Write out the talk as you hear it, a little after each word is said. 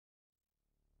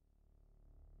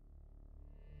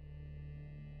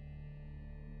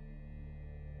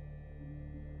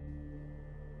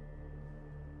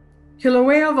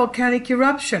Kilauea volcanic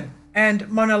eruption and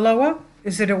Mauna Loa,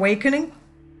 is it awakening?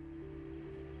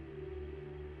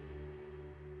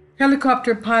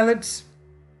 Helicopter pilots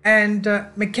and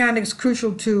mechanics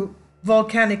crucial to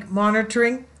volcanic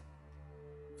monitoring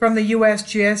from the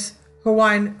USGS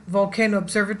Hawaiian Volcano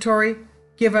Observatory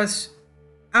give us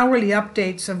hourly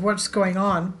updates of what's going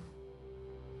on.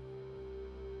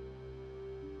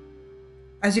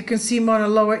 As you can see, Mauna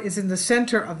Loa is in the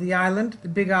center of the island, the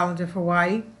big island of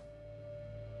Hawaii.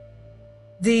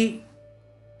 The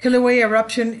Kilauea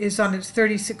eruption is on its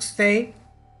 36th day,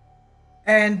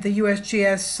 and the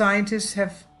USGS scientists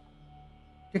have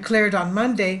declared on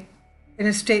Monday in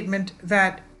a statement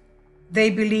that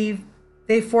they believe,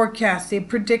 they forecast, they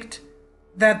predict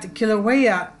that the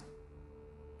Kilauea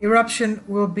eruption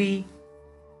will be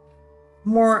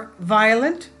more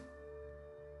violent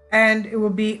and it will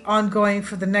be ongoing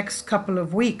for the next couple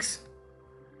of weeks.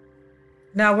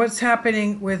 Now, what's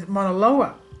happening with Mauna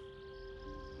Loa?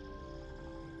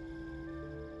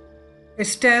 It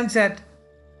stands at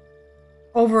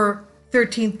over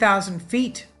 13,000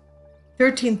 feet,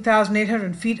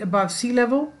 13,800 feet above sea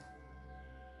level.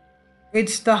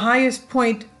 It's the highest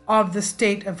point of the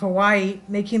state of Hawaii,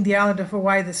 making the island of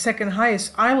Hawaii the second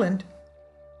highest island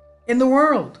in the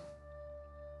world.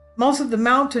 Most of the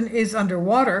mountain is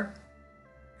underwater,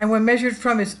 and when measured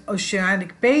from its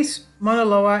oceanic base, Mauna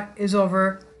Loa is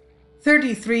over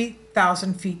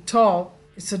 33,000 feet tall.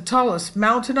 It's the tallest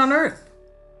mountain on Earth.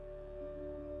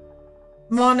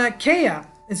 Mauna Kea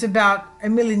is about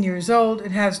 1 million years old.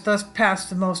 It has thus passed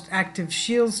the most active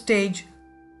shield stage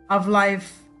of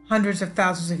life hundreds of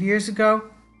thousands of years ago.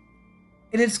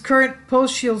 In its current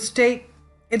post-shield state,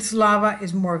 its lava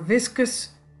is more viscous,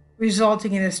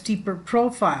 resulting in a steeper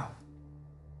profile.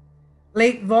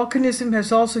 Late volcanism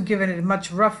has also given it a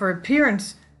much rougher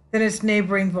appearance than its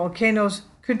neighboring volcanoes,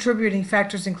 contributing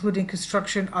factors including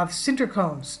construction of cinder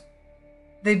cones,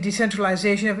 the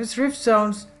decentralization of its rift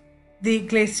zones, the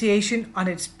glaciation on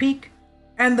its peak,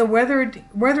 and the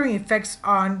weathering effects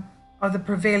of the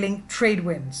prevailing trade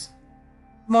winds.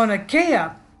 Mauna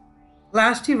Kea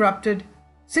last erupted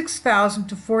 6,000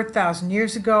 to 4,000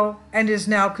 years ago and is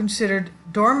now considered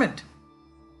dormant.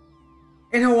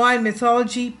 In Hawaiian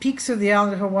mythology, peaks of the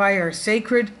island of Hawaii are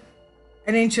sacred.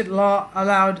 An ancient law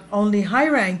allowed only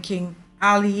high-ranking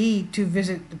alii to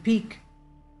visit the peak.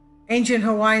 Ancient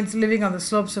Hawaiians living on the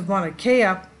slopes of Mauna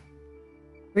Kea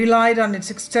relied on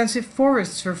its extensive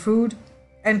forests for food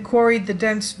and quarried the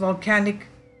dense volcanic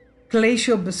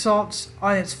glacial basalts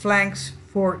on its flanks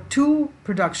for tool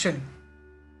production.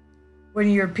 When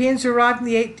Europeans arrived in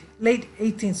the late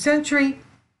 18th century,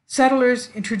 settlers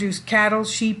introduced cattle,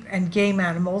 sheep, and game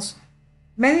animals,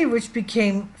 many of which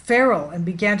became feral and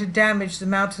began to damage the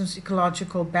mountain's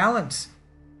ecological balance.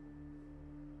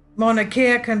 Mauna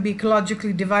Kea can be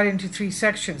ecologically divided into 3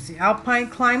 sections: the alpine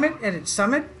climate at its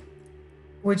summit,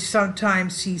 which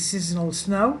sometimes sees seasonal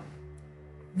snow,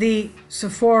 the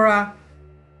Sophora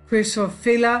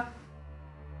chrysophylla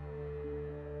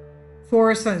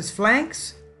forest on its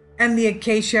flanks, and the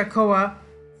acacia koa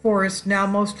forest, now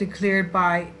mostly cleared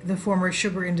by the former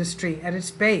sugar industry, at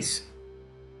its base.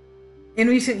 In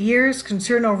recent years,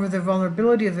 concern over the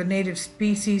vulnerability of the native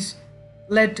species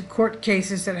led to court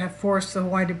cases that have forced the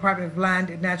Hawaii Department of Land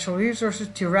and Natural Resources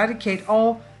to eradicate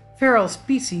all feral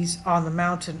species on the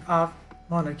mountain of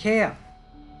Mauna Kea.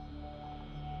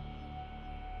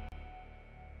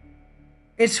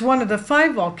 It's one of the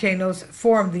 5 volcanoes that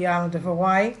form the island of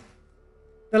Hawaii,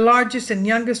 the largest and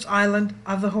youngest island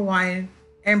of the Hawaiian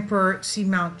Emperor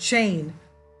Seamount chain.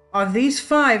 Of these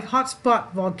 5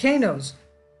 hotspot volcanoes,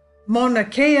 Mauna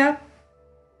Kea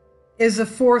is the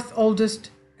 4th oldest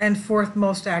and 4th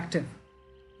most active.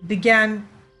 It began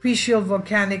pre-shield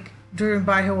volcanic driven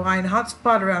by Hawaiian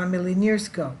hotspot around 1 million years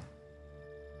ago.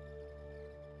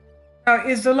 Now,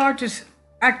 is the largest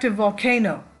active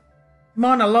volcano,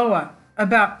 Mauna Loa,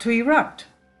 about to erupt?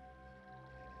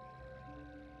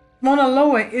 Mauna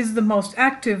Loa is the most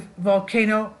active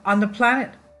volcano on the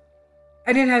planet,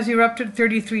 and it has erupted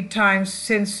 33 times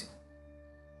since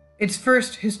its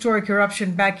first historic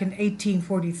eruption back in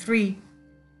 1843,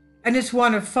 and it's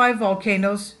one of 5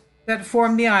 volcanoes that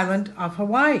form the island of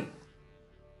Hawaii.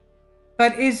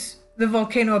 But is the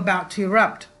volcano about to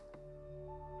erupt?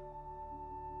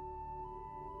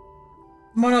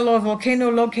 Mauna Loa Volcano,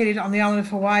 located on the island of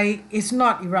Hawaii, is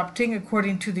not erupting,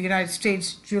 according to the United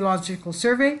States Geological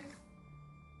Survey.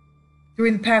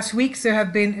 During the past weeks, there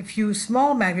have been a few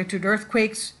small magnitude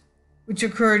earthquakes, which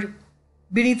occurred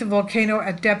beneath the volcano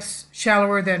at depths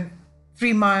shallower than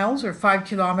 3 miles or 5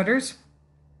 kilometers.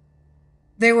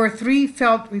 There were 3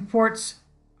 felt reports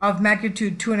of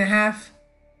magnitude 2.5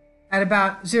 at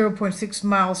about 0.6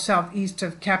 miles southeast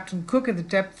of Captain Cook at the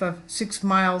depth of 6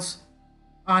 miles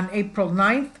on April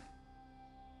 9th.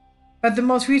 But the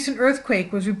most recent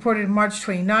earthquake was reported March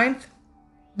 29th,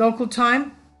 local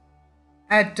time,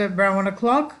 at around 1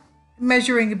 o'clock,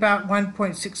 measuring about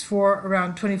 1.64,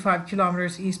 around 25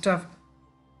 kilometers east of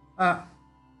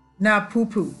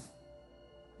Napupu.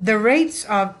 The rates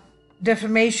of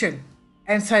deformation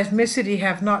and seismicity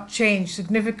have not changed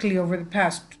significantly over the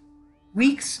past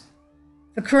weeks.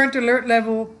 The current alert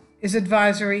level is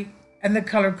advisory and the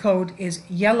color code is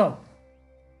yellow.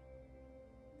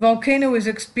 Volcano is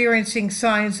experiencing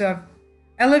signs of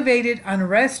elevated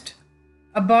unrest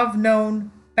above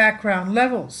known background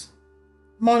levels.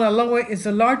 Mauna Loa is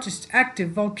the largest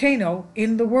active volcano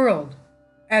in the world,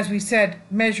 as we said,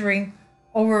 measuring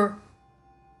over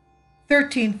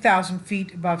 13,000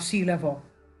 feet above sea level.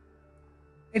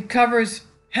 It covers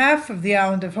half of the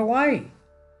island of Hawaii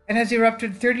and has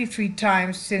erupted 33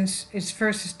 times since its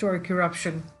first historic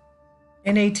eruption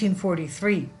in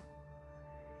 1843.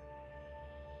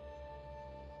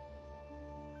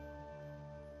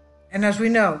 And as we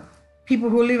know, people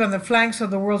who live on the flanks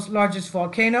of the world's largest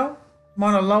volcano,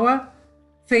 Mauna Loa,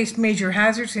 face major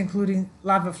hazards, including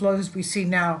lava flows as we see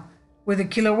now, with the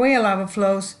Kilauea lava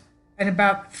flows and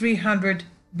about 300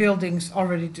 buildings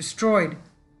already destroyed.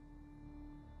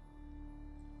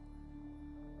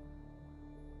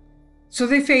 So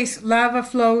they face lava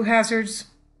flow hazards,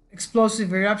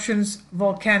 explosive eruptions,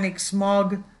 volcanic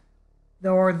smog,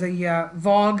 or the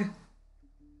VOG,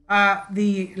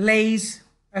 the lays,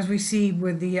 as we see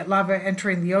with the lava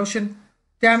entering the ocean,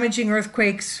 damaging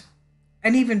earthquakes,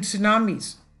 and even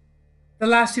tsunamis. The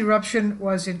last eruption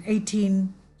was in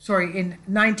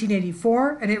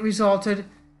 1984, and it resulted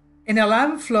in a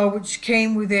lava flow which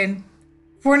came within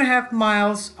 4.5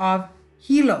 miles of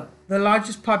Hilo, the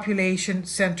largest population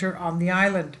center on the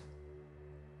island.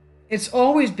 It's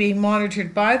always being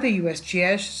monitored by the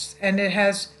USGS, and it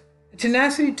has a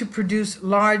tenacity to produce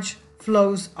large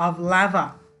flows of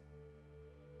lava.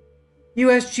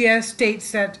 USGS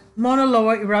states that Mauna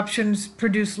Loa eruptions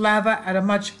produce lava at a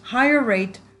much higher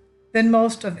rate than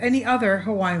most of any other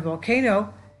Hawaiian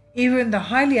volcano, even the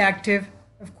highly active,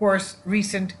 of course,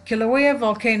 recent Kilauea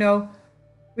volcano,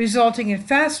 resulting in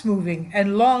fast-moving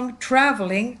and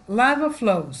long-traveling lava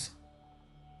flows.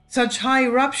 Such high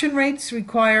eruption rates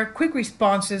require quick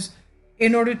responses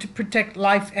in order to protect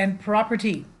life and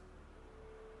property.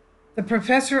 The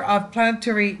professor of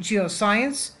planetary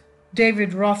geoscience,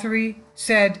 David Rothery,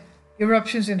 said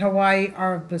eruptions in Hawaii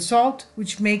are of basalt,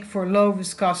 which make for low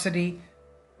viscosity,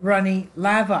 runny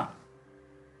lava.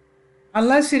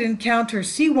 Unless it encounters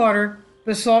seawater,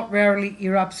 basalt rarely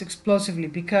erupts explosively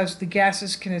because the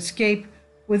gases can escape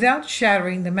without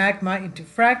shattering the magma into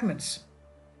fragments.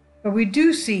 But we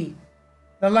do see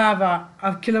the lava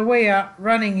of Kilauea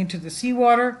running into the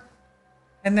seawater,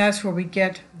 and that's where we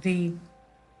get the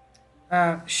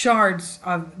shards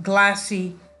of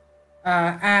glassy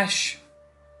ash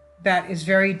that is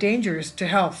very dangerous to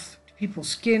health, to people's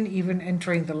skin, even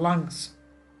entering the lungs.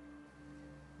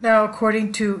 Now,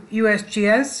 according to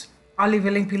USGS, I'll leave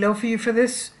a link below for you for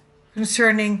this,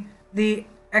 concerning the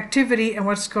activity and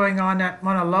what's going on at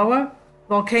Mauna Loa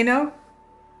Volcano.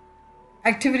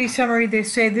 Activity summary, they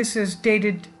say this is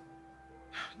dated,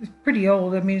 it's pretty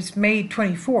old, I mean it's May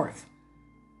 24th.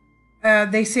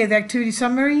 They say the activity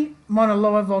summary, Mauna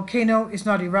Loa Volcano is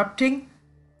not erupting.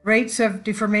 Rates of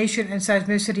deformation and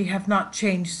seismicity have not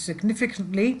changed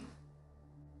significantly.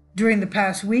 During the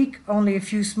past week, only a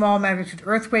few small magnitude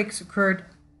earthquakes occurred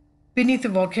beneath the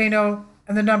volcano,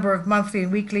 and the number of monthly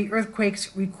and weekly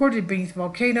earthquakes recorded beneath the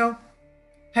volcano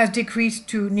has decreased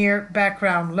to near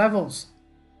background levels.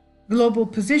 Global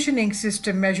positioning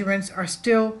system measurements are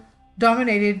still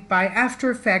dominated by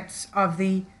after effects of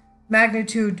the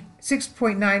magnitude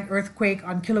 6.9 earthquake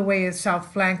on Kilauea's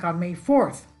south flank on May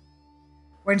 4th,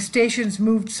 when stations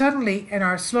moved suddenly and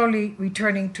are slowly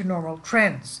returning to normal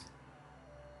trends.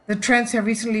 The trends have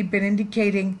recently been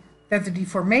indicating that the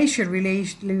deformation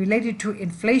related to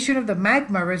inflation of the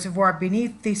magma reservoir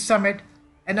beneath the summit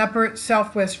and upper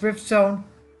southwest rift zone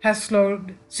has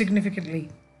slowed significantly.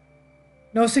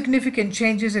 No significant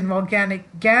changes in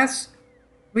volcanic gas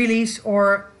release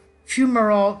or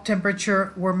fumarole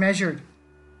temperature were measured.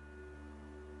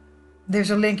 There's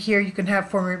a link here you can have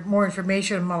for more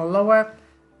information on Mauna Loa.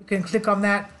 You can click on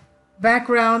that.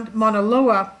 Background: Mauna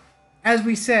Loa, as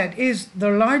we said, is the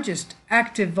largest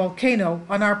active volcano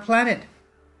on our planet,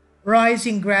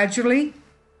 rising gradually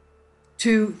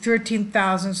to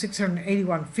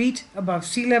 13,681 feet above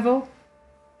sea level.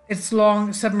 Its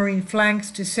long submarine flanks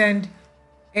descend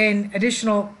an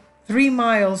additional 3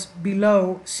 miles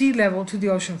below sea level to the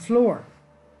ocean floor.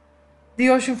 The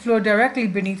ocean floor directly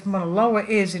beneath Mauna Loa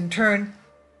is, in turn,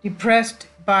 depressed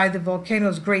by the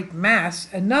volcano's great mass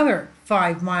another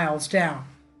 5 miles down.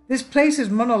 This places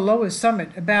Mauna Loa's summit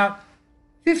about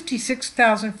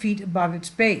 56,000 feet above its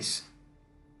base.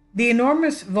 The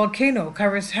enormous volcano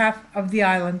covers half of the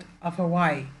island of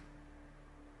Hawaii.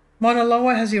 Mauna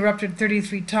Loa has erupted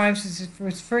 33 times since it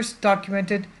was first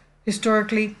documented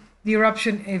historically. The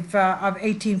eruption of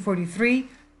 1843.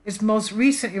 Its most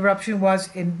recent eruption was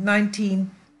in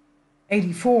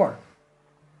 1984.